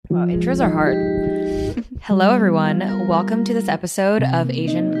Wow, intros are hard. Hello, everyone. Welcome to this episode of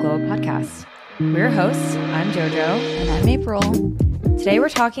Asian Globe Podcast. We're your hosts. I'm JoJo. And I'm April. Today we're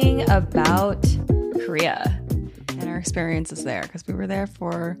talking about Korea. And our experiences there, because we were there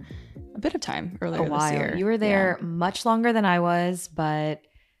for a bit of time earlier this year. You were there much longer than I was, but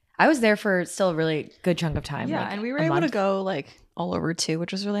I was there for still a really good chunk of time. Yeah, and we were able to go like all over too,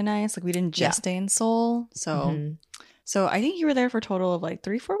 which was really nice. Like we didn't just stay in Seoul. So so I think you were there for a total of like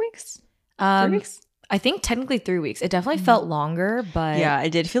 3-4 weeks? 3 weeks? I think technically 3 weeks. It definitely felt longer, but yeah, I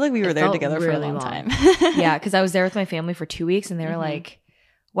did feel like we were there together for a long time. Yeah, because I was there with my family for 2 weeks, and they were like,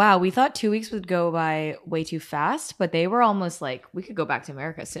 wow, we thought 2 weeks would go by way too fast, but they were almost like, we could go back to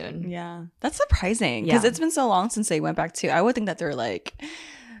America soon. Yeah, that's surprising because it's been so long since they went back to. I would think that they're like,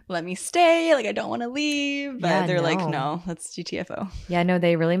 let me stay, like I don't want to leave, but they're like, no, that's GTFO. Yeah, no,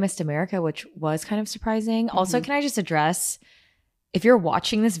 they really missed America, which was kind of surprising. Also, can I just address, if you're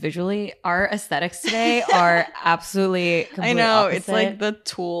watching this visually, our aesthetics today are absolutely completely I know, opposite. it's like the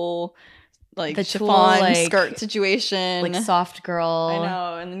tulle, like the chiffon tulle, like, skirt situation, like soft girl. I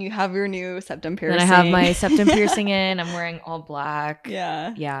know, and then you have your new septum piercing. And I have my septum piercing in. I'm wearing all black.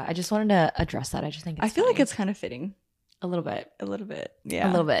 Yeah. I just wanted to address that. I just think it's I feel funny. like it's kind of fitting. A little bit. Yeah,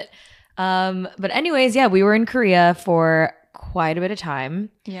 A little bit. But anyways, yeah, we were in Korea for quite a bit of time.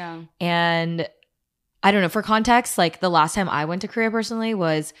 Yeah. And I don't know, for context, like the last time I went to Korea personally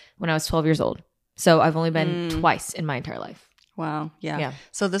was when I was 12 years old. So I've only been twice in my entire life. Wow. Yeah.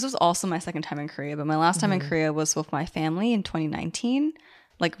 So this was also my second time in Korea, but my last time in Korea was with my family in 2019,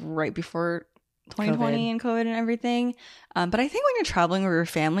 like right before 2020 and COVID and everything. But I think when you're traveling with your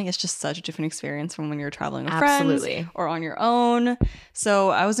family, it's just such a different experience from when you're traveling with friends or on your own. So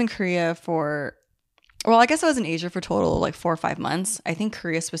I was in Korea for, well, I guess I was in Asia for total like 4 or 5 months. I think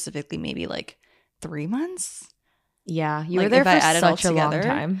Korea specifically maybe like 3 months. Yeah, you like were there if for I add it such all a long together.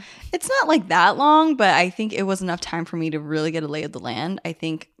 time. It's not like that long, but I think it was enough time for me to really get a lay of the land. I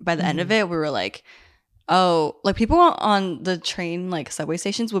think by the end of it, we were like, oh, like people on the train, like subway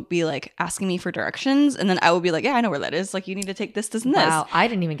stations would be like asking me for directions. And then I would be like, yeah, I know where that is. Like you need to take this, this, and this. Wow, I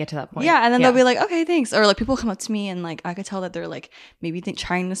didn't even get to that point. Yeah. And then they'll be like, okay, thanks. Or like people come up to me and like I could tell that they're like maybe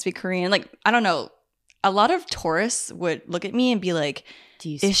trying to speak Korean. Like, I don't know. A lot of tourists would look at me and be like,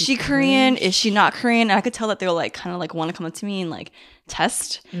 is she Korean? Is she not Korean? And I could tell that they're like kind of like want to come up to me and like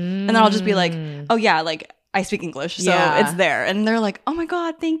test. And then I'll just be like, oh yeah, like I speak English, so it's there. And they're like, oh my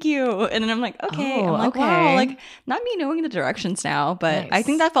God, thank you. And then I'm like, okay. I'm like, wow, like not me knowing the directions now, but I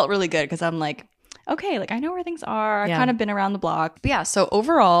think that felt really good because I'm like, okay, like I know where things are. I've kind of been around the block. But yeah, so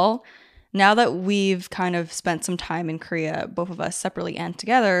overall, now that we've kind of spent some time in Korea, both of us separately and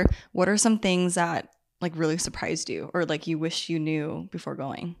together, what are some things that like really surprised you or like you wish you knew before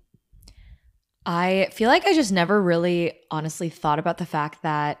going? I feel like I just never really honestly thought about the fact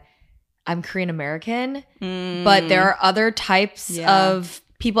that I'm Korean American, but there are other types of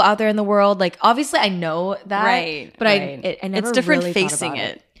people out there in the world. Like obviously I know that, but I never it's different really facing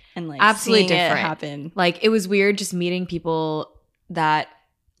it and like absolutely seeing different. It happen. Like it was weird just meeting people that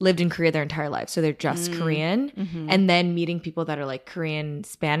lived in Korea their entire life, so they're just Korean, and then meeting people that are like Korean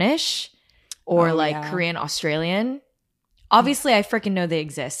Spanish or Korean Australian. Obviously, I freaking know they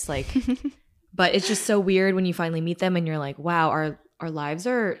exist. Like, but it's just so weird when you finally meet them and you're like, wow, our lives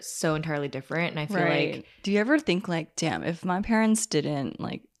are so entirely different. And I feel like, do you ever think like, damn, if my parents didn't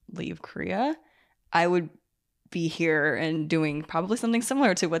like leave Korea, I would be here and doing probably something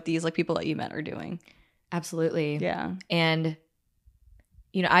similar to what these like people that you met are doing. Absolutely. Yeah. And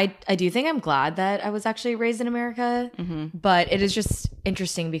you know, I do think I'm glad that I was actually raised in America, but it is just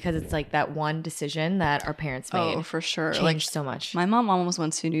interesting because it's like that one decision that our parents made. Oh, for sure. Changed like, so much. My mom almost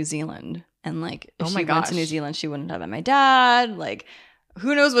went to New Zealand, and like if she went to New Zealand, she wouldn't have met my dad. Like,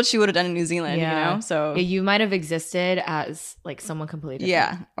 who knows what she would have done in New Zealand, you know? So you might have existed as like someone completely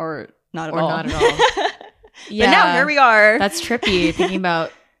different. Yeah, or not at all. Not at all. Yeah. But now here we are. That's trippy thinking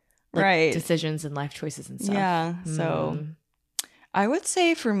about like, decisions and life choices and stuff. Yeah. So I would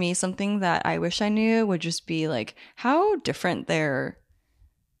say for me, something that I wish I knew would just be like how different their,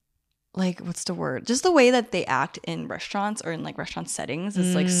 like, what's the word? Just the way that they act in restaurants or in like restaurant settings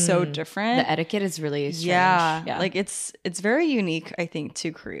is like so different. The etiquette is really strange. Yeah. Like it's very unique, I think,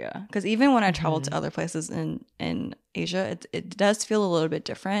 to Korea. Because even when I travel to other places in Asia, it does feel a little bit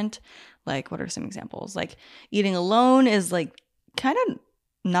different. Like, what are some examples? Like eating alone is like kind of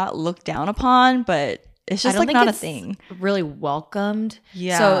not looked down upon, but It's just like not a thing. Really welcomed.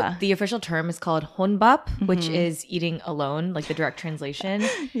 Yeah. So the official term is called honbap, which is eating alone, like the direct translation.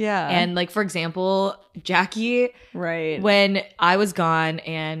 Yeah. And like, for example, Jackie, right, when I was gone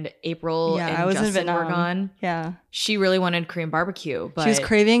and April and I was in Justin were Vietnam. gone, she really wanted Korean barbecue. But she was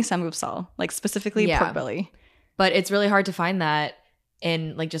craving samgyeopsal, like specifically pork belly. But it's really hard to find that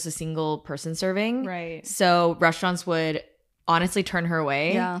in like just a single person serving. Right. So restaurants would honestly turn her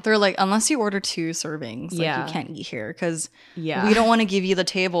away. Yeah. They're like, unless you order 2 servings, like you can't eat here because we Yeah. don't want to give you the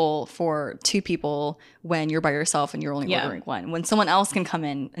table for 2 people when you're by yourself and you're only ordering 1. When someone else can come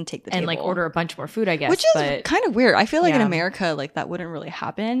in and take the And table. like order a bunch more food, I guess. Which is kind of weird. I feel like in Yeah. America, like that wouldn't really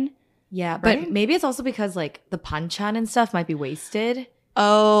happen. Yeah, Right? but maybe it's also because like the panchan and stuff might be wasted.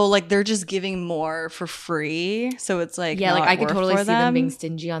 Oh, like they're just giving more for free. So it's like, Yeah, like not I could worth totally for see them being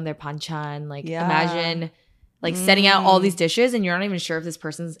stingy on their panchan. Like Yeah. imagine like setting out all these dishes and you're not even sure if this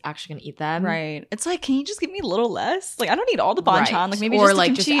person's actually gonna eat them. Right. It's like, can you just give me a little less? Like, I don't need all the banchan. Right. Like maybe or just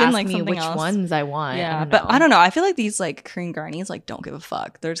like the just kimchi ask and like me something which else. ones I want. Yeah, but I don't know. I feel like these like Korean grannies like don't give a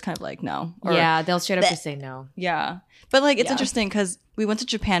fuck. They're just kind of like no. Or, yeah, they'll straight up just say no. Yeah. But like it's Yeah. interesting because we went to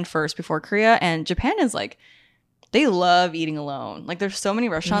Japan first before Korea, and Japan is like they love eating alone. Like there's so many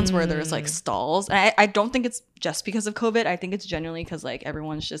restaurants where there's like stalls. And I don't think it's just because of COVID. I think it's genuinely because like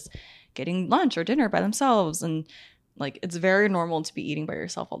everyone's just getting lunch or dinner by themselves, and like it's very normal to be eating by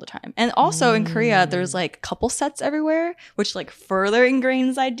yourself all the time. And also in Korea, there's like couple sets everywhere, which like further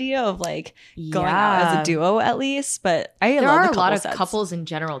ingrains the idea of like going out as a duo at least. But there love are the a couple lot of sets. couples in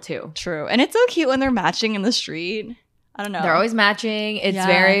general too. True. And it's so cute when they're matching in the street. I don't know. They're always matching. It's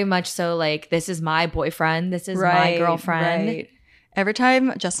very much so like this is my boyfriend, this is my girlfriend. Right. Every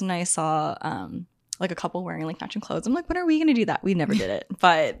time Justin and I saw like a couple wearing like matching clothes, I'm like, when are we gonna do that? We never did it,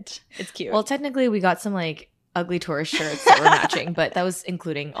 but it's cute. Well, technically we got some like ugly tourist shirts that were matching, but that was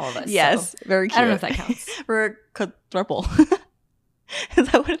including all of us. Yes, so very cute. I don't know if that counts. We're a quadruple.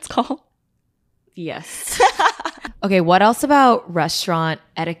 Is that what it's called? Yes. Okay, what else about restaurant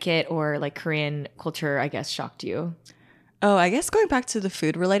etiquette or like Korean culture, I guess, shocked you? Oh, I guess going back to the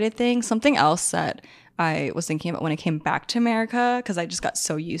food related thing, something else that I was thinking about when I came back to America, because I just got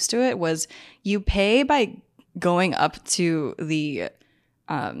so used to it, was you pay by going up to the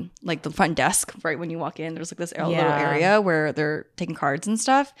like the front desk right when you walk in. There's like this little area where they're taking cards and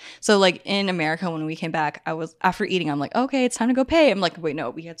stuff. So like in America when we came back, I was after eating, I'm like, okay, it's time to go pay. I'm like, wait, no,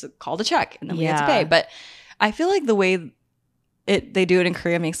 we had to call the check and then we had to pay. But I feel like the way they do it in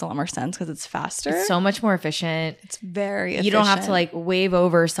Korea makes a lot more sense because it's faster. It's so much more efficient. It's very efficient. You don't have to like wave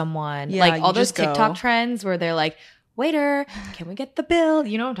over someone. Yeah, like all you those just go. TikTok trends where they're like, waiter, can we get the bill?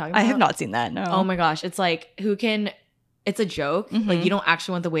 You know what I'm talking about? I have not seen that, no. Oh my gosh. It's like it's a joke. Like you don't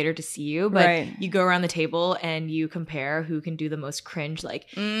actually want the waiter to see you, but you go around the table and you compare who can do the most cringe, like,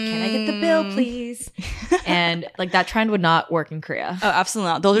 can I get the bill, please? And like that trend would not work in Korea. Oh,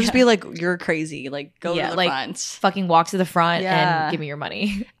 absolutely not. They'll just be like, you're crazy. Like go to the like, front. Fucking walk to the front and give me your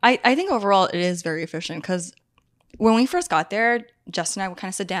money. I think overall it is very efficient because when we first got there, Justin and I would kind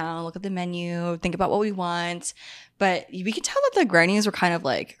of sit down, look at the menu, think about what we want. But we could tell that the grannies were kind of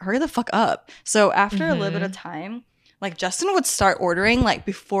like, hurry the fuck up. So after a little bit of time, like Justin would start ordering like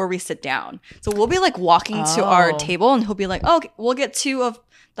before we sit down. So we'll be like walking to our table and he'll be like, oh, okay, we'll get 2 of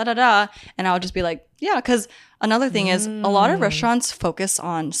da-da-da. And I'll just be like, yeah, because another thing is a lot of restaurants focus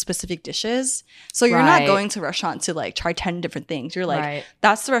on specific dishes. So you're not going to a restaurant to like try 10 different things. You're like,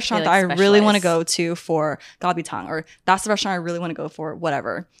 that's the restaurant that I really want to go to for galbitang, or that's the restaurant I really want to go for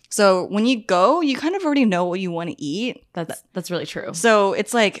whatever. So when you go, you kind of already know what you want to eat. That's really true. So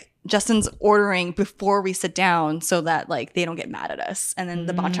it's like Justin's ordering before we sit down so that like they don't get mad at us. And then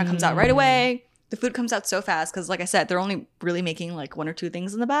the banchan comes out right away. The food comes out so fast because, like I said, they're only really making like 1 or 2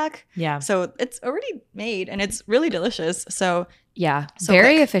 things in the back. Yeah. So it's already made and it's really delicious. So yeah, so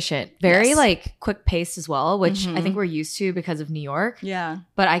very quick. efficient, very like quick paced as well, which I think we're used to because of New York. Yeah.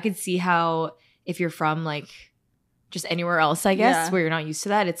 But I could see how if you're from like just anywhere else, I guess, where you're not used to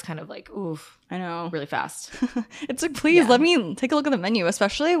that, it's kind of like, oof, I know. really fast. It's like, please let me take a look at the menu,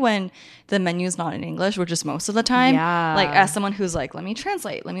 especially when the menu is not in English, which is most of the time. Yeah. Like as someone who's like, let me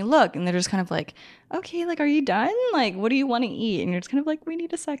translate, let me look. And they're just kind of like, okay, like, are you done? Like, what do you want to eat? And you're just kind of like, we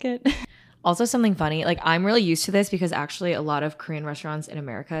need a second. Also, something funny, like I'm really used to this because actually a lot of Korean restaurants in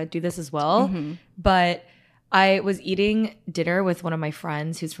America do this as well. But I was eating dinner with one of my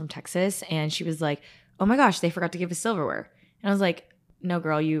friends who's from Texas, and she was like, oh my gosh, they forgot to give us silverware. And I was like, no,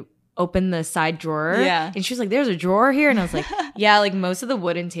 girl, you open the side drawer. Yeah. And she was like, there's a drawer here. And I was like, yeah, like most of the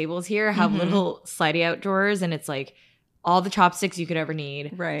wooden tables here have little slidey out drawers, and it's like all the chopsticks you could ever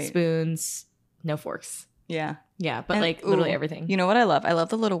need. Right. Spoons, no forks. Yeah. Yeah, but like literally everything. You know what I love? I love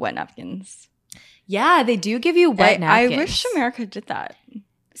the little wet napkins. Yeah, they do give you wet napkins. I wish America did that.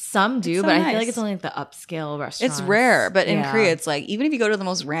 Some do, so but nice. I feel like it's only like the upscale restaurants. It's rare, but in Korea, it's like even if you go to the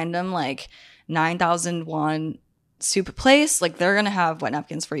most random like 9,000 won soup place, like they're gonna have wet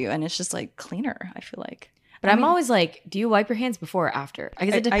napkins for you, and it's just like cleaner. I feel like. But I'm always like, do you wipe your hands before or after? I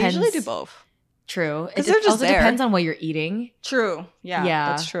guess it depends. I usually do both. True. It also depends on what you're eating. True. Yeah.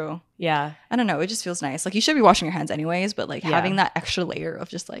 That's true. Yeah. I don't know. It just feels nice. Like you should be washing your hands anyways, but like having that extra layer of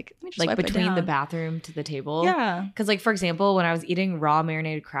just like, let me just like wipe between it down. the bathroom to the table. Yeah. Because like, for example, when I was eating raw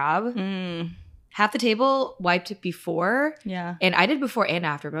marinated crab, half the table wiped before. Yeah. And I did before and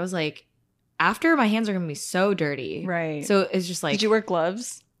after, but I was like, after my hands are going to be so dirty. Right. So it's just like. Did you wear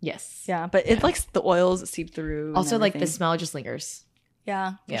gloves? Yes. Yeah. But it like the oils seep through. Also like the smell just lingers.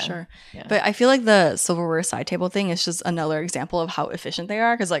 Yeah, for sure. Yeah. But I feel like the silverware side table thing is just another example of how efficient they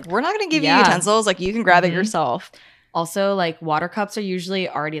are. Because like we're not going to give you utensils. Like you can grab it yourself. Also, like water cups are usually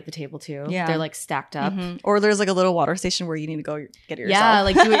already at the table too. Yeah. They're like stacked up. Or there's like a little water station where you need to go get it yourself. Yeah,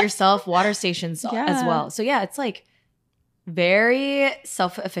 like do it yourself water stations as well. So yeah, it's like very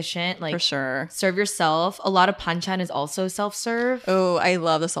self-efficient. Like for sure. Serve yourself. A lot of banchan is also self-serve. Oh, I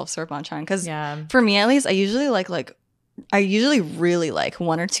love the self-serve banchan. Because for me at least, I usually really like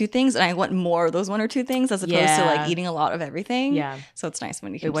one or two things, and I want more of those one or two things as opposed to like eating a lot of everything. Yeah. So it's nice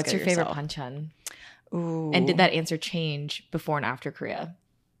when you can. What's your favorite banchan? Ooh. And did that answer change before and after Korea?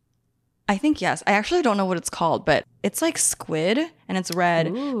 I think yes. I actually don't know what it's called, but it's like squid and it's red.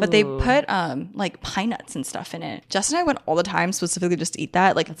 Ooh. But they put like pine nuts and stuff in it. Jess and I went all the time specifically just to eat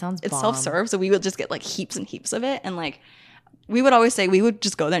that. Like it's self-serve, so we would just get like heaps and heaps of it, and like. We would always say we would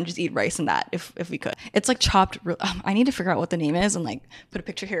just go there and just eat rice and that if we could. It's like chopped. I need to figure out what the name is and like put a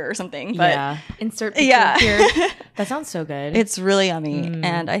picture here or something. But insert picture here. That sounds so good. It's really yummy.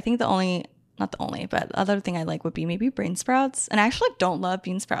 And I think not the only, but the other thing I like would be maybe bean sprouts. And I actually don't love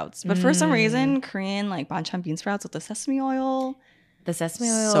bean sprouts, but for some reason, Korean like banchan bean sprouts with the sesame oil. The sesame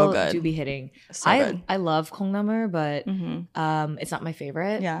oil so good. do be hitting. So good. I love 콩나물, but it's not my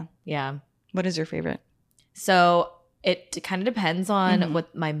favorite. Yeah. What is your favorite? So it kind of depends on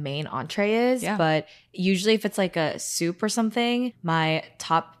what my main entree is, but usually if it's like a soup or something, my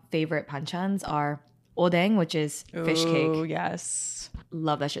top favorite banchans are odeng, which is fish cake. Oh, yes.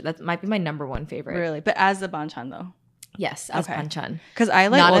 Love that shit. That might be my number one favorite. Really? But as the banchan though? Yes, as banchan. Because I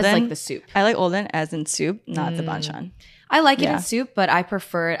like not odeng, as like the soup. I like odeng as in soup, not the banchan. I like it in soup, but I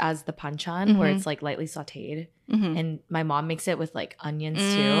prefer it as the banchan where it's like lightly sauteed. And my mom makes it with like onions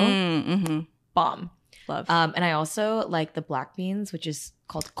too. Bomb. Love. And I also like the black beans, which is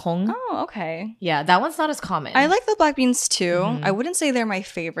called kong. Oh, okay. Yeah, that one's not as common. I like the black beans too. I wouldn't say they're my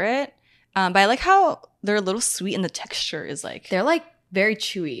favorite, but I like how they're a little sweet and the texture is like... They're like very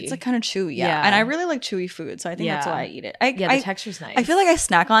chewy. It's like kind of chewy, yeah. And I really like chewy food, so I think that's why I eat it. The texture's nice. I feel like I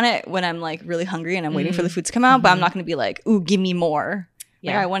snack on it when I'm like really hungry and I'm waiting for the food to come out, but I'm not going to be like, ooh, give me more.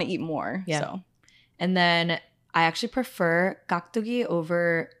 Like I want to eat more. Yeah. So. And then I actually prefer gakdugi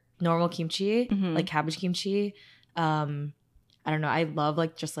over normal kimchi, like cabbage kimchi. I don't know. I love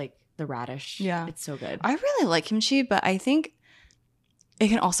like just like the radish. Yeah. It's so good. I really like kimchi, but I think it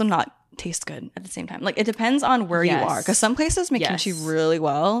can also not taste good at the same time. Like it depends on where you are, because some places make kimchi really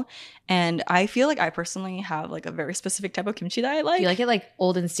well, and I feel like I personally have like a very specific type of kimchi that I like. Do you like it like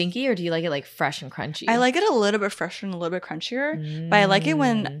old and stinky, or do you like it like fresh and crunchy? I like it a little bit fresher and a little bit crunchier, but I like it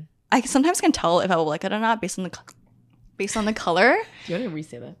when I sometimes can tell if I will like it or not based on the color. Do you want to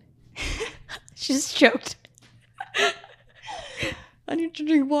re-say that? She just choked. I need to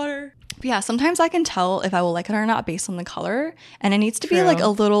drink water. But yeah, sometimes I can tell if I will like it or not based on the color, and it needs to be like a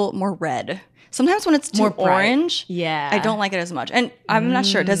little more red. Sometimes when it's too more orange, I don't like it as much. And I'm not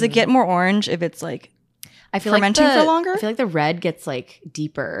sure. Does it get more orange if it's like fermenting for longer? I feel like the red gets like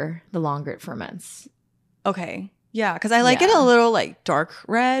deeper the longer it ferments. Okay. Yeah, because I like it a little like dark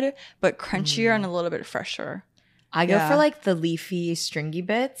red, but crunchier and a little bit fresher. I go for like the leafy, stringy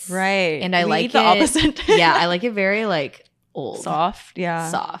bits. Right. And I like the opposite. Yeah, I like it very like old. Soft. Yeah.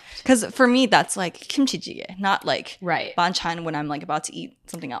 Soft. Because for me, that's like kimchi jjigae, not like banchan when I'm like about to eat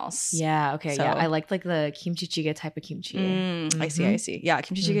something else. Yeah. Okay. So. Yeah. I like the kimchi jjigae type of kimchi. I see. Yeah.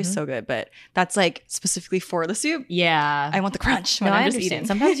 Kimchi jjigae is so good, but that's like specifically for the soup. Yeah. I want the crunch when I'm just eating.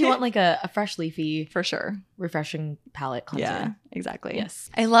 Sometimes you want like a fresh leafy. For sure. Refreshing palate cleanser. Yeah. Exactly. Yes.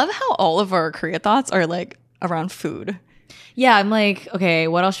 I love how all of our Korea thoughts are like around food. Yeah, I'm like, okay,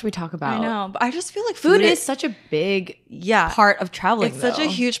 what else should we talk about? I know, but I just feel like food is such a big part of traveling. It's such a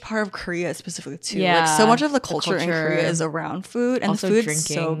huge part of Korea specifically too. Yeah, like so much of the culture in Korea is around food, and also the food's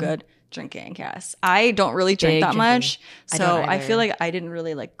so good. Drinking, yes. I don't really drink that much, so I feel like I didn't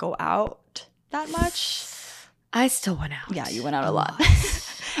really like go out that much. I still went out. Yeah, you went out a lot.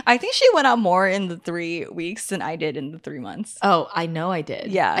 I think she went out more in the 3 weeks than I did in the 3 months. Oh, I know I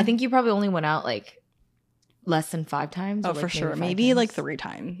did. Yeah. I think you probably only went out like less than 5 times. Oh, for sure. Maybe like 3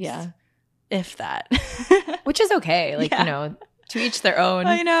 times. Yeah. If that. Which is okay. Like, you know, to each their own.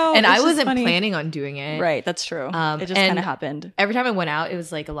 I know. And I wasn't planning on doing it. Right. That's true. It just kind of happened. Every time I went out, it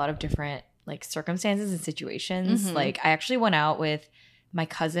was like a lot of different like circumstances and situations. Mm-hmm. Like I actually went out with my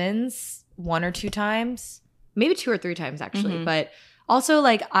cousins 1 or 2 times, maybe 2 or 3 times actually. Mm-hmm. But also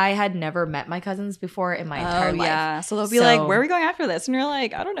like I had never met my cousins before in my entire life. Yeah. So they'll be like, where are we going after this? And you're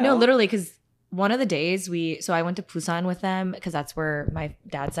like, I don't know. No, literally, because one of the days so I went to Busan with them because that's where my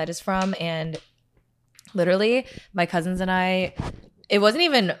dad's side is from. And literally my cousins and I, it wasn't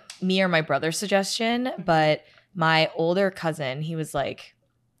even me or my brother's suggestion, but my older cousin, he was like,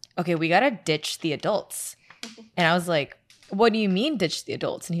 okay, we got to ditch the adults. And I was like, what do you mean ditch the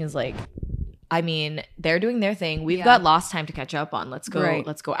adults? And he was like, I mean, they're doing their thing. We've got lost time to catch up on. Let's go.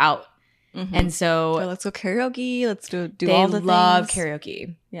 Let's go out. Mm-hmm. And so let's go karaoke. Let's do they all the love things.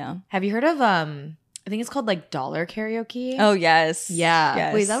 karaoke. Yeah. Have you heard of I think it's called like dollar karaoke? Oh yes. Yeah.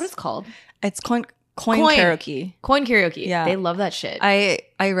 Yes. Wait, is that what it's called? It's coin karaoke. Coin karaoke. Yeah. They love that shit. I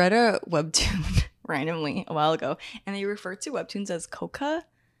read a webtoon randomly a while ago, and they refer to webtoons as Koka.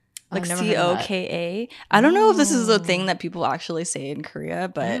 Like Coka. I don't know if this is a thing that people actually say in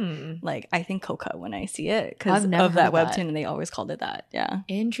Korea, but like I think Koka when I see it because of that webtoon, and they always called it that. Yeah.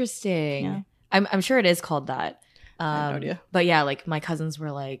 Interesting. Yeah. I'm sure it is called that. I have no idea. But yeah, like my cousins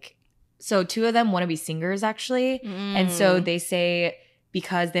were like, so 2 of them want to be singers actually, and so they say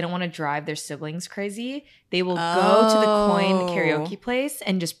because they don't want to drive their siblings crazy, they will go to the coin karaoke place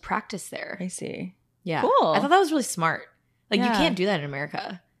and just practice there. I see. Yeah. Cool. I thought that was really smart. Like you can't do that in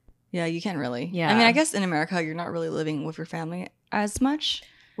America. Yeah, you can't really. Yeah. I mean, I guess in America, you're not really living with your family as much.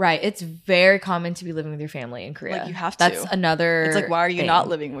 Right. It's very common to be living with your family in Korea. Like you have to. That's another It's like, why are you thing. not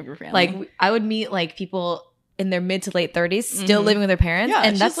living with your family? Like I would meet like people in their mid to late 30s still living with their parents. Yeah,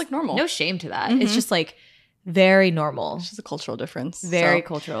 and it's that's just like normal. No shame to that. It's just like very normal. It's just a cultural difference. Very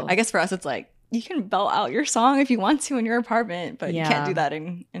cultural. I guess for us, it's like, you can belt out your song if you want to in your apartment, but you can't do that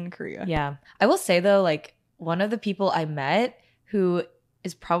in Korea. Yeah. I will say though, like one of the people I met who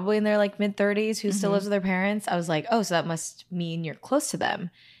is probably in their like mid 30s who still lives with their parents, I was like, oh, so that must mean you're close to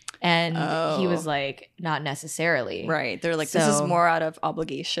them. And he was like, not necessarily. Right. They're like, this is more out of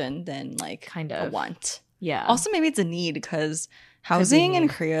obligation than like kind of a want. Yeah. Also, maybe it's a need because housing in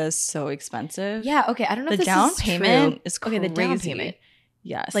Korea is so expensive. Yeah. Okay. I don't know the if this down is payment true. is crazy. Okay, the down payment.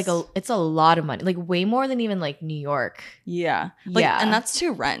 Yes. Like it's a lot of money. Like way more than even like New York. Yeah. Like, yeah. And that's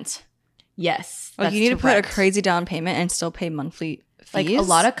to rent. Yes. Like you need to put a crazy down payment and still pay monthly fees. Like a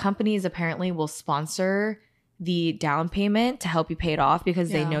lot of companies apparently will sponsor the down payment to help you pay it off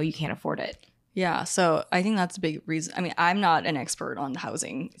because they know you can't afford it. Yeah, so I think that's a big reason. I mean, I'm not an expert on the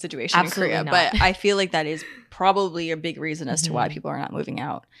housing situation in Korea, not. but I feel like that is probably a big reason as to why people are not moving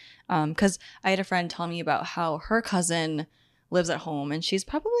out. Because I had a friend tell me about how her cousin lives at home, and she's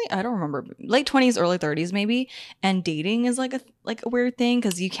probably, I don't remember, late 20s, early 30s maybe, and dating is like a weird thing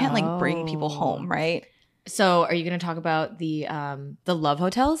because you can't like bring people home, right? So are you going to talk about the love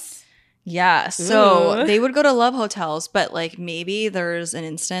hotels? Yeah, so they would go to love hotels, but like maybe there's an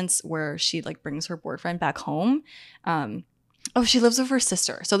instance where she like brings her boyfriend back home. She lives with her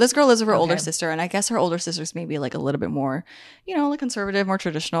sister. So this girl lives with her older sister, and I guess her older sister's maybe like a little bit more, like conservative, more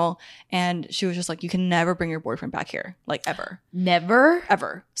traditional. And she was just like, you can never bring your boyfriend back here, like ever. Never?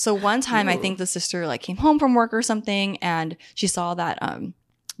 Ever. So one time I think the sister like came home from work or something, and she saw that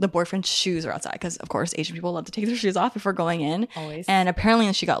the boyfriend's shoes are outside because of course Asian people love to take their shoes off before going in. Always. And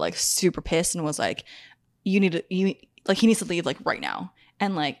apparently she got like super pissed and was like, he needs to leave like right now.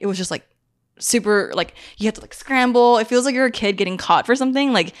 And like it was just like super like you have to like scramble. It feels like you're a kid getting caught for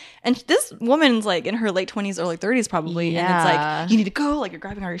something. Like, and this woman's like in her late 20s, early 30s probably. Yeah. And it's like, you need to go, like you're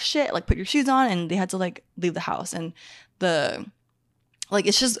grabbing all your shit, like put your shoes on, and they had to like leave the house. And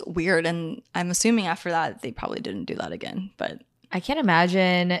it's just weird. And I'm assuming after that they probably didn't do that again. But I can't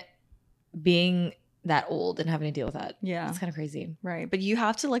imagine being that old and having to deal with that. Yeah. It's kind of crazy. Right. But you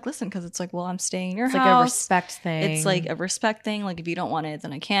have to like listen because it's like, well, I'm staying in your house. It's like a respect thing. It's like a respect thing. Like if you don't want it,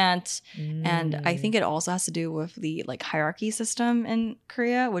 then I can't. And I think it also has to do with the like hierarchy system in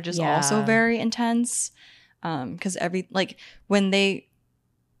Korea, which is also very intense. Because when they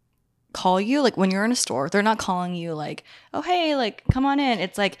call you, like when you're in a store, they're not calling you like, oh hey, like come on in.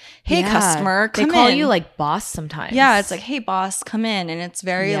 It's like, hey customer, come in. They call you like boss sometimes. Yeah, it's like, hey boss, come in. And it's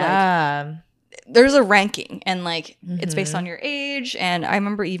very like there's a ranking, and like it's based on your age. And I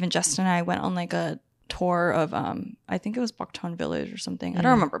remember even Justin and I went on like a tour of I think it was Bokcheon Village or something. I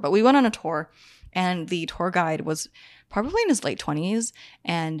don't remember, but we went on a tour, And the tour guide was probably in his late 20s.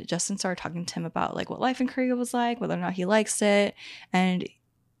 And Justin started talking to him about like what life in Korea was like, whether or not he likes it. And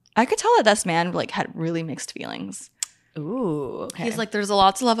I could tell that this man like had really mixed feelings. Ooh. Okay. He's like, there's a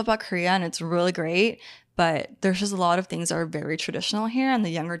lot to love about Korea and it's really great. But there's just a lot of things that are very traditional here. And the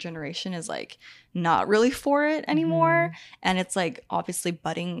younger generation is like not really for it anymore. And it's like obviously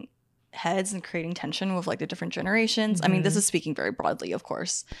butting heads and creating tension with like the different generations. I mean, this is speaking very broadly, of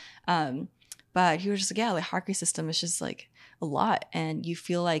course. But he was just like, yeah, the hierarchy system is just like a lot. And you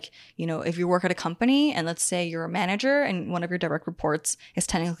feel like, you know, if you work at a company and let's say you're a manager and one of your direct reports is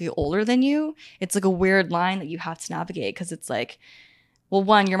technically older than you, it's like a weird line that you have to navigate because it's like, well,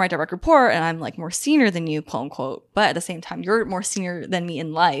 one, you're my direct report and I'm like more senior than you, quote unquote. But at the same time, you're more senior than me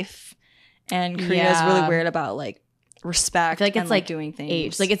in life. And Korea is really weird about like respect. I feel like it's like doing things.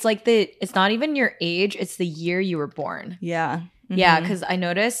 Age. Like it's not even your age, it's the year you were born. Yeah. Mm-hmm. Yeah, because I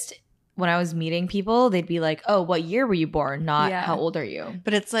noticed when I was meeting people, they'd be like, oh, what year were you born? Not how old are you?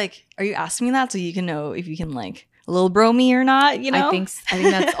 But it's like, are you asking me that so you can know if you can like a little bro me or not, you know? I think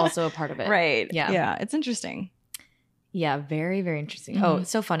that's also a part of it. Right. Yeah. Yeah. It's interesting. Yeah. Very, very interesting. Oh,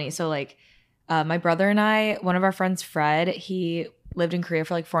 so funny. So like my brother and I, one of our friends, Fred, he lived in Korea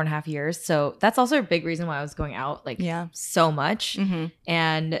for like 4.5 years. So that's also a big reason why I was going out like so much.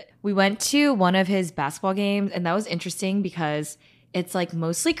 And we went to one of his basketball games and that was interesting because it's like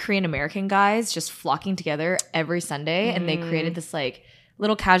mostly Korean American guys just flocking together every Sunday and they created this like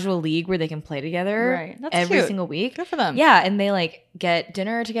little casual league where they can play together every single week. Good for them. Yeah, and they like get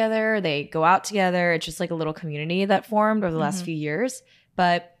dinner together, they go out together. It's just like a little community that formed over the last few years.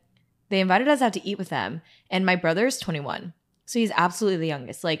 But they invited us out to eat with them and my brother's 21. So he's absolutely the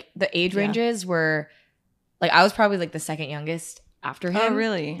youngest. Like the age ranges were like I was probably like the second youngest after him. Oh,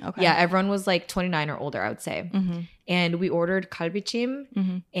 really? Okay. Yeah, everyone was like 29 or older, I would say. And we ordered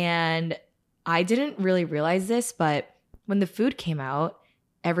galbichim. And I didn't really realize this, but when the food came out,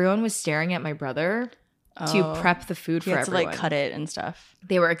 everyone was staring at my brother to prep the food for everyone. To like cut it and stuff.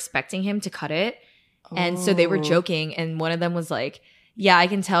 They were expecting him to cut it. And so they were joking. And one of them was like, yeah, I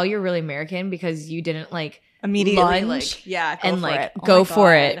can tell you're really American because you didn't like immediately lunge like go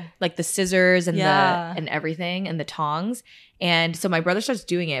for it, like the scissors and the and everything and the tongs. And so my brother starts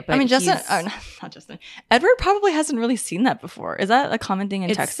doing it, but I mean Justin not Justin, Edward probably hasn't really seen that before. Is that a common thing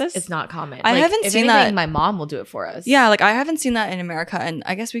in Texas? It's not common. I haven't seen that. My mom will do it for us. Yeah, like I haven't seen that in America, and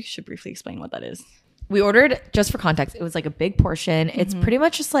I guess we should briefly explain what that is. We ordered, just for context, it was like a big portion. It's pretty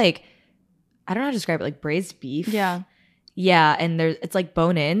much just like, I don't know how to describe it, like braised beef. Yeah, and it's like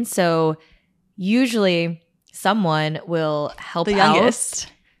bone in. So usually someone will help the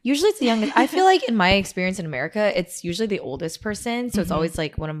youngest. Usually it's the youngest. I feel like in my experience in America, it's usually the oldest person. So it's always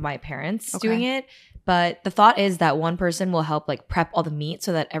like one of my parents doing it. But the thought is that one person will help like prep all the meat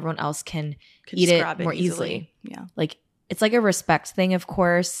so that everyone else can eat it more easily. Yeah. Like it's like a respect thing, of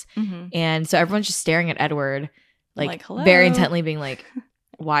course. And so everyone's just staring at Edward like very intently being like,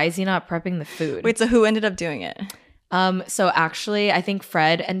 why is he not prepping the food? Wait, so who ended up doing it? So actually, I think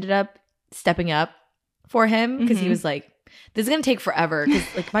Fred ended up stepping up for him because he was like, this is gonna take forever because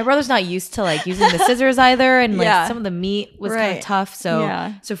like my brother's not used to like using the scissors either, and like some of the meat was kind of tough.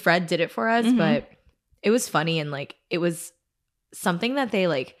 So so Fred did it for us, but it was funny and like it was something that they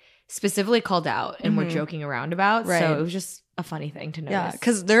like specifically called out and were joking around about. So it was just a funny thing to notice. Yeah,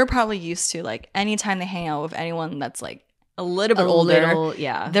 because they're probably used to like anytime they hang out with anyone that's like a little bit older,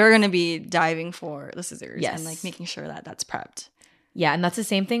 they're gonna be diving for the scissors and like making sure that that's prepped. Yeah, and that's the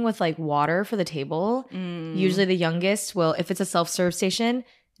same thing with like water for the table. Usually the youngest will, if it's a self-serve station,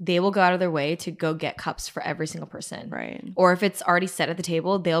 they will go out of their way to go get cups for every single person. Right. Or if it's already set at the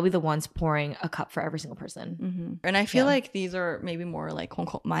table, they'll be the ones pouring a cup for every single person. And I feel like these are maybe more like quote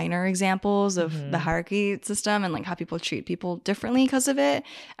unquote minor examples of the hierarchy system and like how people treat people differently because of it.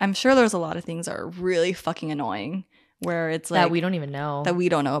 I'm sure there's a lot of things that are really fucking annoying where it's like that we don't even know. That we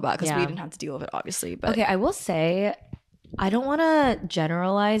don't know about because we didn't have to deal with it, obviously. But okay, I will say, I don't want to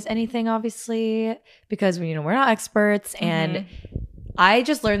generalize anything, obviously, because we're not experts. And I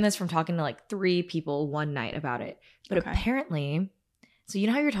just learned this from talking to like 3 people one night about it. But apparently, so you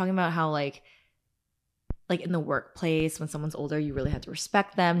know how you're talking about how like in the workplace, when someone's older, you really have to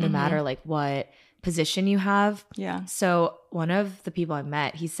respect them no matter like what position you have. Yeah. So one of the people I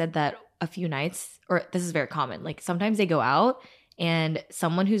met, he said that a few nights, or this is very common, like sometimes they go out and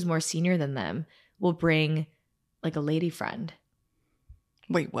someone who's more senior than them will bring like a lady friend.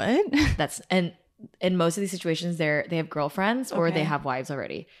 Wait, what? That's and in most of these situations they have girlfriends or they have wives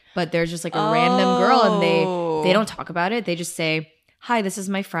already. But there's just like a random girl and they don't talk about it. They just say, hi, this is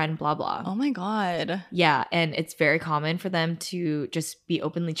my friend, blah, blah. Oh my God. Yeah. And it's very common for them to just be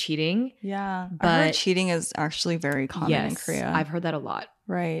openly cheating. Yeah. But I heard cheating is actually very common in Korea. I've heard that a lot.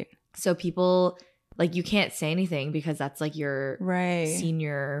 Right. So people, like, you can't say anything because that's like your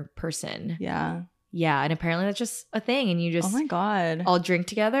senior person. Yeah. Yeah. And apparently that's just a thing. And you just, oh my God, all drink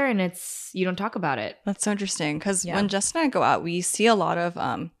together and you don't talk about it. That's so interesting. Because when Jess and I go out, we see a lot of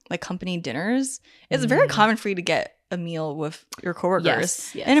like company dinners. It's very common for you to get a meal with your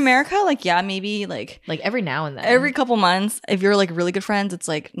coworkers. Yes. In America, like, yeah, maybe like every now and then, every couple months. If you're like really good friends, it's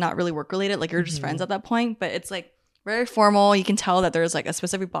like not really work related. Like you're just friends at that point. But it's like very formal. You can tell that there's like a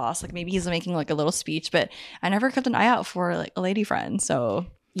specific boss. Like maybe he's making like a little speech. But I never kept an eye out for like a lady friend. So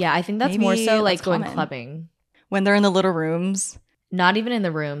yeah, I think that's more so like going clubbing when they're in the little rooms. Not even in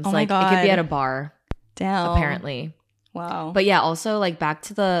the rooms. Oh like my God. It could be at a bar. Damn. Apparently. Wow. But yeah, also like back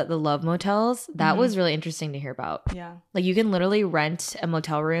to the love motels, that was really interesting to hear about. Yeah. Like you can literally rent a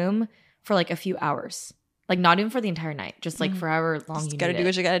motel room for like a few hours. Like not even for the entire night, just like for however long you gotta do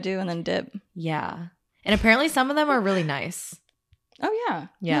what you gotta do and then dip. Yeah. And apparently some of them are really nice. Oh yeah.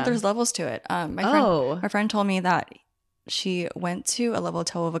 Yeah. There's levels to it. My friend told me that she went to a love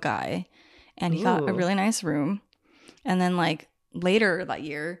hotel with a guy and he got a really nice room. And then like later that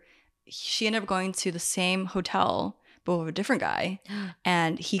year, she ended up going to the same hotel but with a different guy,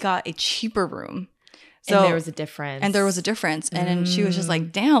 and he got a cheaper room. So and there was a difference. And then she was just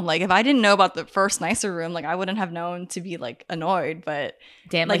like, damn, like if I didn't know about the first nicer room, like I wouldn't have known to be like annoyed. But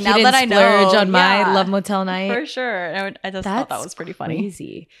damn, like now that I know on my love motel night. For sure. And I just thought that was pretty funny.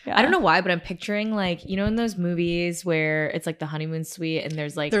 Crazy. Yeah. I don't know why, but I'm picturing like, you know, in those movies where it's like the honeymoon suite and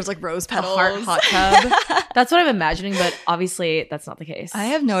there's like rose petals, a hot tub. That's what I'm imagining, but obviously that's not the case. I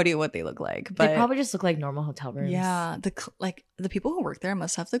have no idea what they look like, but they probably just look like normal hotel rooms. Yeah. The people who work there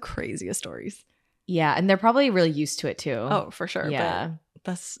must have the craziest stories. Yeah, and they're probably really used to it too. Oh, for sure. Yeah. But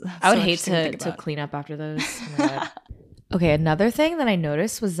that's I would hate to clean up after those. Oh my God. Okay, another thing that I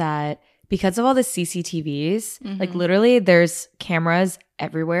noticed was that because of all the CCTVs, like literally there's cameras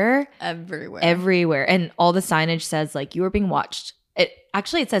everywhere. Everywhere. And all the signage says like you are being watched.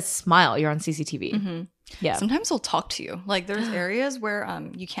 It says smile, you're on CCTV. Mm-hmm. Yeah. Sometimes they'll talk to you. Like there's areas where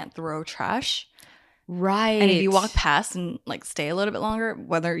you can't throw trash. Right. And if you walk past and like stay a little bit longer,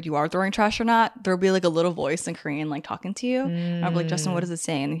 whether you are throwing trash or not, there'll be like a little voice in Korean like talking to you. And I'll be like, Justin, what is it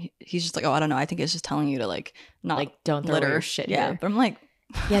saying? And he's just like, oh, I don't know. I think it's just telling you to like not like don't throw your shit here. But I'm like,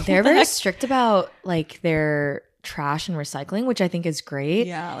 yeah, they're very strict about like their trash and recycling, which I think is great.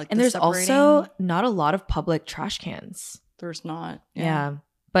 Yeah. Like and there's also not a lot of public trash cans. There's not. Yeah.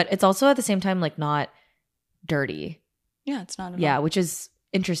 But it's also at the same time like not dirty. Yeah, it's not. Yeah, which is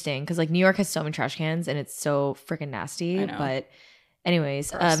interesting because like New York has so many trash cans and it's so freaking nasty. But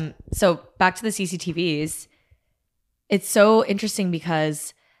anyways, so back to the CCTVs. It's so interesting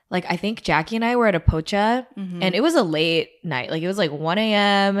because like I think Jackie and I were at a pocha and it was a late night. Like it was like 1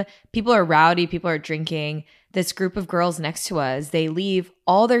 a.m. People are rowdy, people are drinking. This group of girls next to us, they leave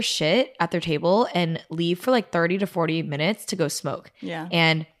all their shit at their table and leave for like 30 to 40 minutes to go smoke. Yeah.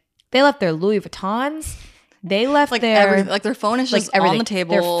 And they left their Louis Vuittons. They left like their like their phone is just on the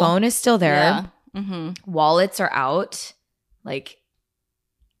table. Their phone is still there. Yeah. Wallets are out. Like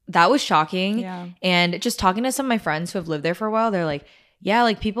that was shocking. Yeah. And just talking to some of my friends who have lived there for a while, they're like, yeah,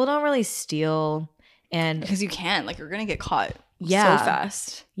 like people don't really steal. And because you can't, like you're gonna get caught so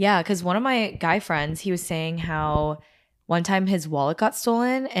fast. Yeah, because one of my guy friends, he was saying how one time his wallet got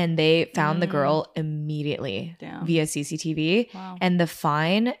stolen and they found the girl immediately via CCTV. Wow. And the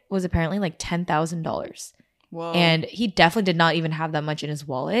fine was apparently like $10,000. Whoa. And he definitely did not even have that much in his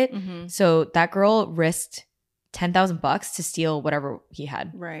wallet. So that girl risked $10,000 to steal whatever he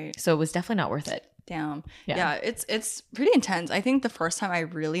had. Right. So it was definitely not worth it. Damn. Yeah, it's pretty intense. I think the first time I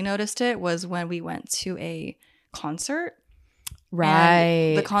really noticed it was when we went to a concert.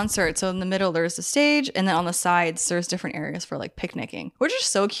 Right. And the concert. So in the middle there's the stage and then on the sides there's different areas for like picnicking, which is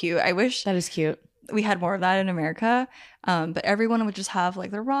so cute. I wish that is cute. We had more of that in America. But everyone would just have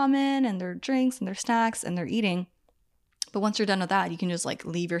like their ramen and their drinks and their snacks and their eating. But once you're done with that, you can just like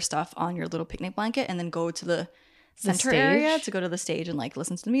leave your stuff on your little picnic blanket and then go to the center area to go to the stage and like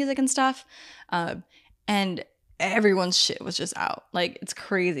listen to the music and stuff. And everyone's shit was just out. Like it's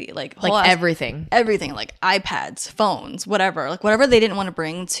crazy. Like everything, like iPads, phones, whatever. Like whatever they didn't want to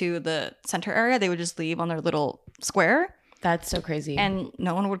bring to the center area, they would just leave on their little square. That's so crazy. And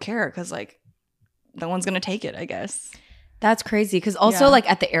no one would care because like no one's gonna take it, I guess. That's crazy. Because also like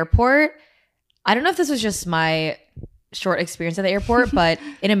at the airport, I don't know if this was just my short experience at the airport, but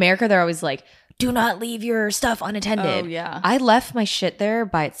in America they're always like, do not leave your stuff unattended. Oh, yeah. I left my shit there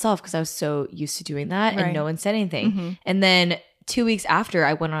by itself because I was so used to doing that and no one said anything. And then 2 weeks after,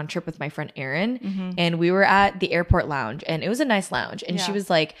 I went on a trip with my friend Erin, and we were at the airport lounge, and it was a nice lounge. And she was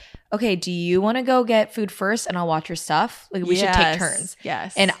like, okay, do you want to go get food first and I'll watch your stuff? Like, we should take turns.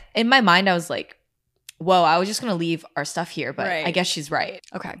 Yes. And in my mind, I was like, whoa, I was just going to leave our stuff here. But I guess she's right.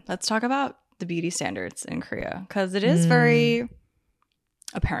 Okay, let's talk about the beauty standards in Korea, because it is very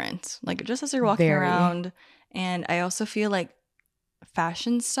apparent, like just as you're walking around. And I also feel like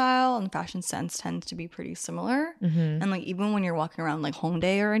fashion style and fashion sense tends to be pretty similar. And like even when you're walking around like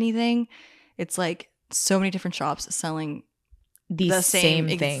Hongdae or anything, it's like so many different shops selling the same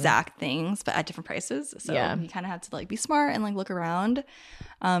exact things but at different prices. So you kind of have to like be smart and like look around.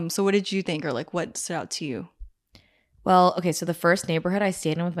 So what did you think, or like what stood out to you? Well, okay, so the first neighborhood I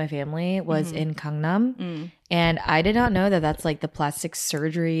stayed in with my family was in Gangnam, and I did not know that that's like the plastic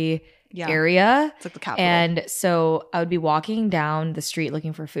surgery area. It's like the capital. And so I would be walking down the street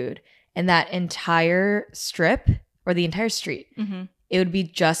looking for food, and that entire strip, or the entire street, it would be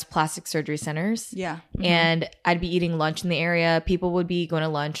just plastic surgery centers. And I'd be eating lunch in the area. People would be going to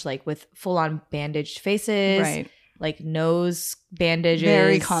lunch like with full-on bandaged faces, like nose bandages.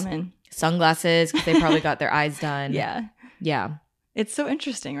 Very common. Sunglasses, because they probably got their eyes done. Yeah. It's so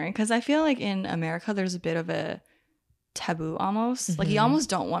interesting, right? Because I feel like in America, there's a bit of a taboo almost. Like you almost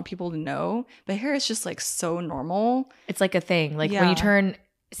don't want people to know. But here it's just like so normal. It's like a thing. Like when you turn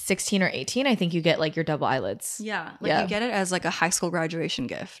 16 or 18, I think you get like your double eyelids. You get it as like a high school graduation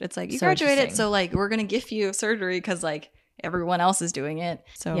gift. It's like you graduated, so like we're gonna gift you surgery because like everyone else is doing it.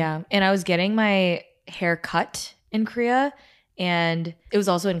 So yeah. And I was getting my hair cut in Korea, and it was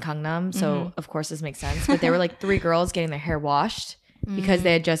also in Gangnam, so of course this makes sense. But there were like 3 girls getting their hair washed because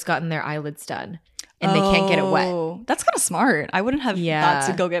they had just gotten their eyelids done, and they can't get it wet. That's kind of smart. I wouldn't have thought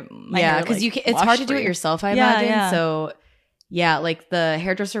to go get my hair because like, it's hard to do it yourself, I imagine. So yeah, like the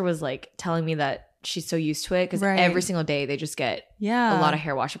hairdresser was like telling me that she's so used to it because every single day they just get a lot of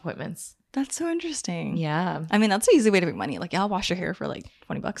hair wash appointments. That's so interesting. Yeah. I mean, that's an easy way to make money. Like, I'll wash your hair for like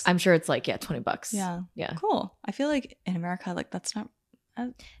 $20. I'm sure it's like, $20. Yeah. Cool. I feel like in America, like that's not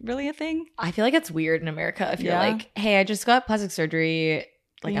really a thing. I feel like it's weird in America if you're like, hey, I just got plastic surgery.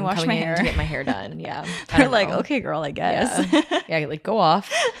 Like, I'm coming in to get my hair done. Yeah. They're like, okay, girl, I guess. Yeah, like go off.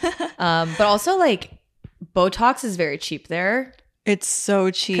 But also like Botox is very cheap there. It's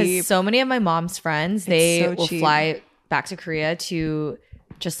so cheap. Because so many of my mom's friends, they will fly back to Korea to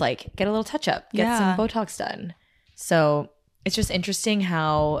just like get a little touch up, get some Botox done. So it's just interesting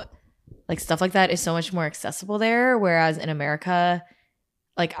how like stuff like that is so much more accessible there. Whereas in America,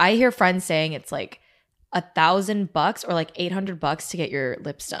 like I hear friends saying it's like $1,000 or like $800 to get your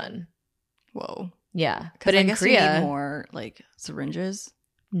lips done. Whoa. Yeah. But in Korea, you need more like syringes.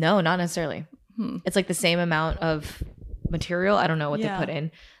 No, not necessarily. It's like the same amount of material. I don't know what they put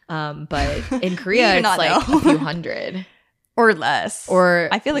in. But in Korea, it's like a few hundred. Or less. Or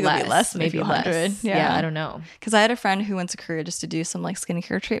I feel like it'll be less than maybe a few hundred. Yeah, I don't know. Because I had a friend who went to Korea just to do some like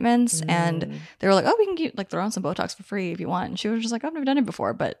skincare treatments, and they were like, "Oh, we can get, like throw on some Botox for free if you want." And she was just like, "I've never done it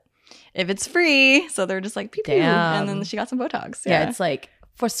before, but if it's free," so they're just like, "Pew pew," and then she got some Botox. Yeah, it's like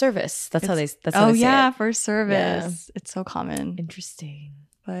for service. That's how they. That's how they say it. For service. Yeah. It's so common. Interesting.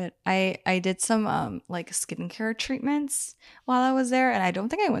 But I did some like skincare treatments while I was there, and I don't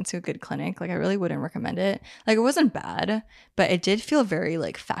think I went to a good clinic. Like I really wouldn't recommend it. Like it wasn't bad, but it did feel very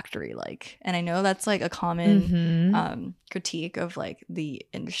like factory like. And I know that's like a common critique of like the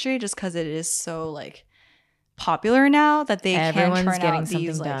industry, just because it is so like popular now that they everyone's can turn getting out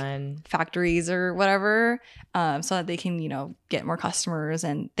these like factories or whatever, so that they can get more customers,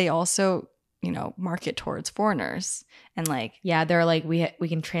 and they also market towards foreigners. And like they're like we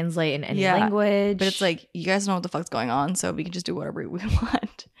can translate in any language, but it's like you guys know what the fuck's going on, so we can just do whatever we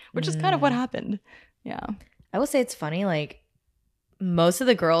want, which is kind of what happened. I will say it's funny, like most of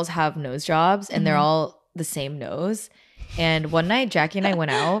the girls have nose jobs and they're all the same nose. And one night Jackie and I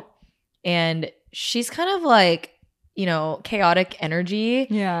went out, and she's kind of like chaotic energy,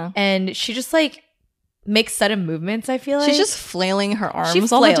 and she just like makes sudden movements. I feel like she's just flailing her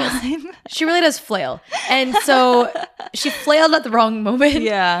arms all the time. She really does flail. And so she flailed at the wrong moment.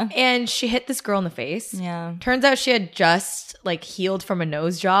 And she hit this girl in the face. Turns out she had just like healed from a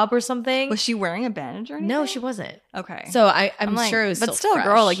nose job or something. Was she wearing a bandage or anything? No, she wasn't. Okay. So I'm like, sure it was but still fresh.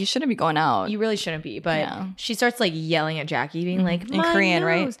 Girl, like you shouldn't be going out. You really shouldn't be. But she starts like yelling at Jackie, being like, in Korean,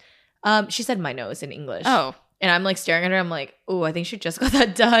 nose. Right? She said my nose in English. Oh. And I'm like staring at her. I'm like, oh, I think she just got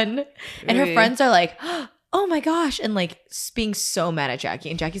that done. And her friends are like, oh my gosh. And like being so mad at Jackie.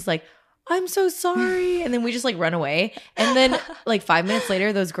 And Jackie's like, I'm so sorry. And then we just like run away. And then like 5 minutes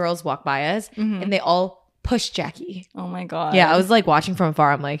later, those girls walk by us and they all push Jackie. Oh my God. Yeah. I was like watching from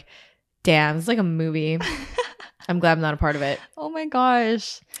afar. I'm like, damn, it's like a movie. I'm glad I'm not a part of it. Oh my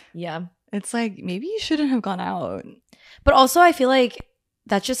gosh. Yeah. It's like, maybe you shouldn't have gone out. But also, I feel like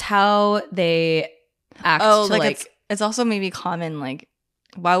that's just how they act. Oh, like it's also maybe common, like,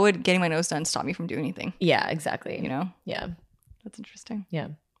 why would getting my nose done stop me from doing anything? Yeah, exactly. You know? Yeah. That's interesting. Yeah.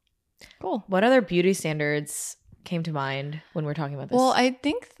 Cool. What other beauty standards came to mind when we're talking about this? Well, I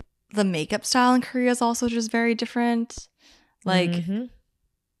think the makeup style in Korea is also just very different. Like,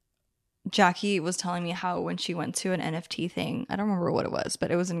 Jackie was telling me how when she went to an NFT thing, I don't remember what it was,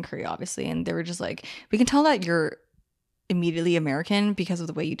 but it was in Korea, obviously. And they were just like, we can tell that you're immediately American because of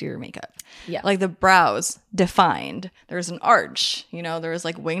the way you do your makeup. Yeah. Like the brows defined. There's an arch, you know, there's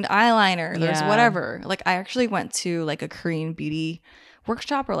like winged eyeliner, there's whatever. Like I actually went to like a Korean beauty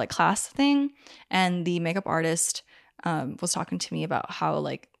workshop or like class thing. And the makeup artist was talking to me about how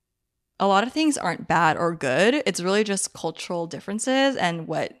like a lot of things aren't bad or good. It's really just cultural differences and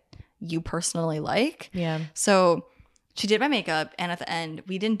what you personally like. Yeah. So she did my makeup, and at the end,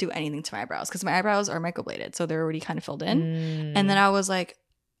 we didn't do anything to my eyebrows because my eyebrows are microbladed, so they're already kind of filled in. And then I was like,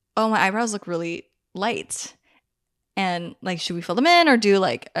 "Oh, my eyebrows look really light." And like, should we fill them in or do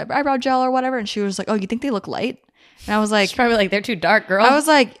like eyebrow gel or whatever? And she was like, "Oh, you think they look light?" And I was like, she's probably like, they're too dark, girl. I was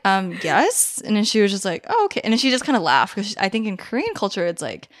like, yes. And then she was just like, "Oh, okay." And then she just kind of laughed because I think in Korean culture, it's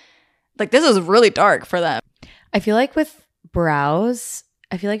like this is really dark for them. I feel like with brows,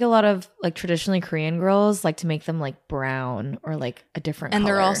 I feel like a lot of like traditionally Korean girls like to make them like brown or like a different and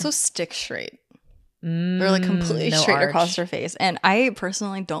color. They're also stick straight. They're like completely straight arch. across their face. And I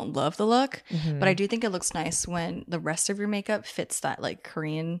personally don't love the look, but I do think it looks nice when the rest of your makeup fits that like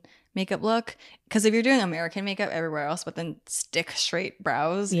Korean makeup look. Because if you're doing American makeup everywhere else, but then stick straight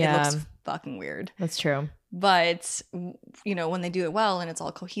brows, it looks fucking weird. That's true. But, you know, when they do it well and it's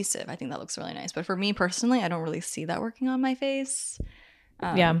all cohesive, I think that looks really nice. But for me personally, I don't really see that working on my face.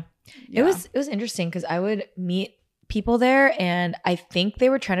 It was interesting because I would meet people there and I think they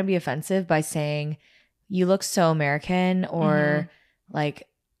were trying to be offensive by saying, you look so American, or like,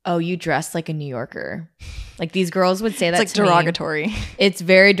 oh, you dress like a New Yorker. Like these girls would say that it's like derogatory. Me. It's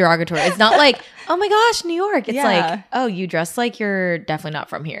very derogatory. It's not like, oh my gosh, New York. It's like, oh, you dress like you're definitely not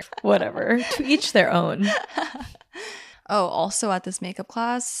from here. Whatever. To each their own. Oh, also at this makeup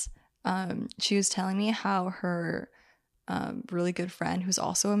class, she was telling me how her really good friend who's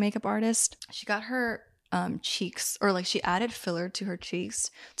also a makeup artist, she got her cheeks, or like she added filler to her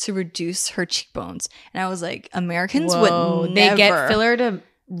cheeks to reduce her cheekbones. And I was like, Americans would never. They get filler to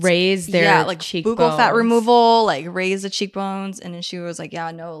raise their like cheekbones. buccal fat removal, like raise the cheekbones. And then she was like,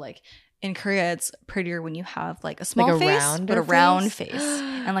 yeah, no, like in Korea it's prettier when you have like a small like face, but a round face,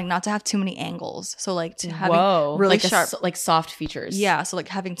 and like not to have too many angles. So like to have really like sharp, like soft features. Yeah, so like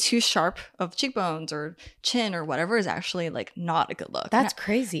having too sharp of cheekbones or chin or whatever is actually like not a good look. That's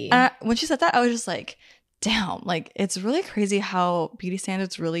crazy. When she said that, I was just like, damn, like it's really crazy how beauty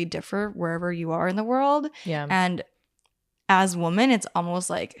standards really differ wherever you are in the world. Yeah. And as women, it's almost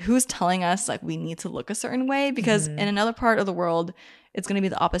like, who's telling us like we need to look a certain way? Because in another part of the world, it's going to be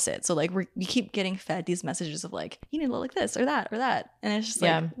the opposite. So like we keep getting fed these messages of like, you need to look like this or that or that. And it's just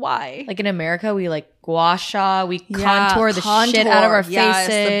like, why? Like in America, we like gua sha, we contour the shit out of our faces.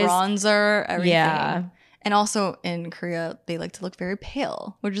 The bronzer, everything. Yeah. And also in Korea, they like to look very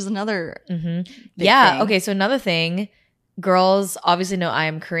pale, which is another thing. Okay, so another thing, girls obviously know I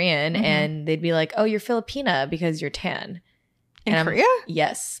am Korean, and they'd be like, oh, you're Filipina because you're tan. In Korea?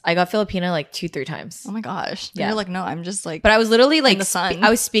 Yes. I got Filipina like 2-3 times. Oh my gosh. Yeah. You're like, no, I'm just like, but I was literally like, in the sun.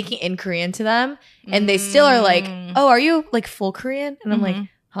 I was speaking in Korean to them, and they still are like, oh, are you like full Korean? And I'm like,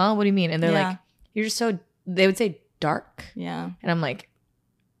 huh? What do you mean? And they're like, you're just so, they would say dark. Yeah. And I'm like,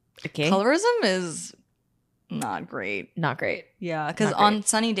 okay. Colorism is not great. Not great. Yeah. Because on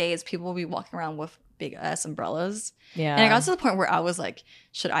sunny days, people will be walking around with big ass umbrellas. Yeah. And I got to the point where I was like,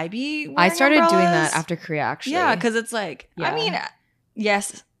 should I be wearing I started umbrellas? doing that after Korea, actually. Yeah. Because it's like, I mean,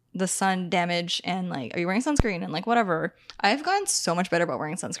 yes, the sun damage and like, are you wearing sunscreen and like whatever. I've gotten so much better about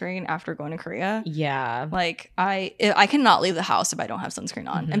wearing sunscreen after going to Korea. Yeah. Like I cannot leave the house if I don't have sunscreen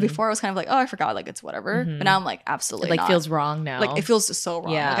on. And before I was kind of like, oh, I forgot, like it's whatever. But now I'm like, absolutely it like feels wrong now. Like it feels so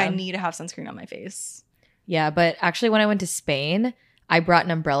wrong. Yeah. Like I need to have sunscreen on my face. Yeah, but actually when I went to Spain, I brought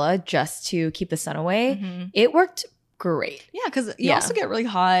an umbrella just to keep the sun away. It worked great. Yeah, because you also get really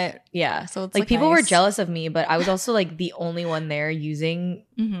hot. Yeah. So it's like people nice. were jealous of me, but I was also like the only one there using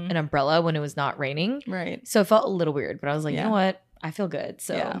an umbrella when it was not raining. Right. So it felt a little weird, but I was like, you know what? I feel good.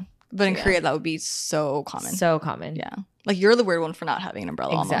 So But in Korea, that would be so common. So common. Yeah. Like you're the weird one for not having an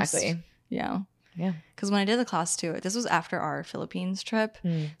umbrella. Exactly. Almost. Yeah. Yeah. Because when I did the class too, this was after our Philippines trip.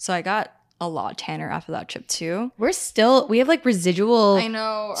 So I got a lot tanner after that trip too. We have like residual I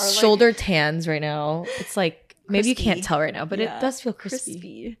know, shoulder tans right now. It's like Maybe you can't tell right now, but it does feel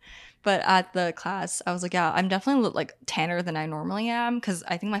crispy. But at the class, I was like, yeah, I'm definitely like tanner than I normally am because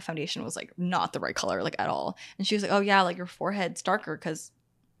I think my foundation was like not the right color like at all. And she was like, oh yeah, like your forehead's darker because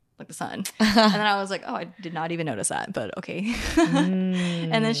like the sun. And then I was like, oh, I did not even notice that, but okay.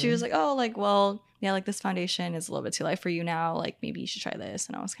 And then she was like, oh, like, well, yeah, like this foundation is a little bit too light for you now. Like maybe you should try this.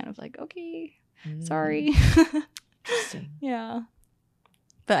 And I was kind of like, okay, sorry. Interesting. Yeah.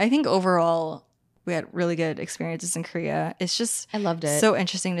 But I think overall, we had really good experiences in Korea. It's just I loved it. So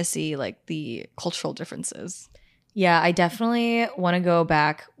interesting to see like the cultural differences. Yeah, I definitely want to go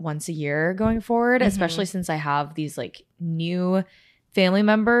back once a year going forward, especially since I have these like new family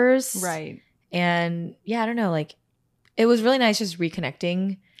members. Right. And yeah, I don't know, like it was really nice just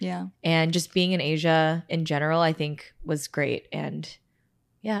reconnecting. Yeah. And just being in Asia in general, I think was great. And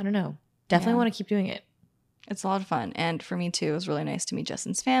yeah, I don't know. Definitely want to keep doing it. It's a lot of fun. And for me too, it was really nice to meet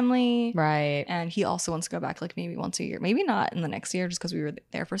Justin's family. Right. And he also wants to go back like maybe once a year. Maybe not in the next year just because we were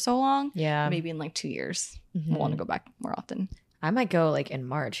there for so long. Yeah. Maybe in like 2 years. We'll want to go back more often. I might go like in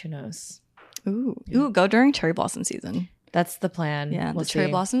March. Who knows? Ooh, go during cherry blossom season. That's the plan. Yeah, the cherry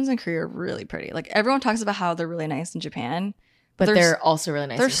blossoms in Korea are really pretty. Like everyone talks about how they're really nice in Japan. But they're also really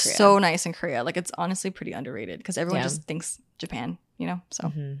nice in Korea. They're so nice in Korea. Like it's honestly pretty underrated because everyone just thinks Japan, you know? So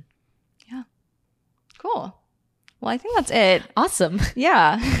yeah. Cool. Well, I think that's it. Awesome.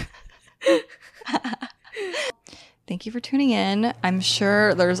 Yeah. Thank you for tuning in. I'm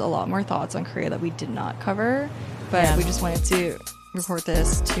sure there's a lot more thoughts on Korea that we did not cover, but we just wanted to record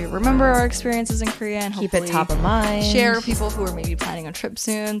this to remember our experiences in Korea and keep it top of mind. Share with people who are maybe planning a trip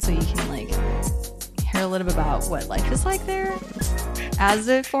soon so you can like hear a little bit about what life is like there as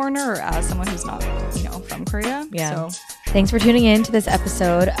a foreigner or as someone who's not, you know, from Korea. Yeah. So thanks for tuning in to this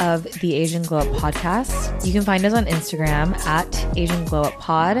episode of the Asian Glow Up Podcast. You can find us on Instagram at Asian Glow Up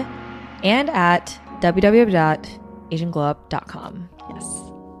Pod and at www.asianglowup.com. Yes.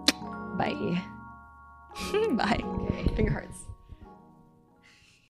 Bye. Bye. Finger hearts.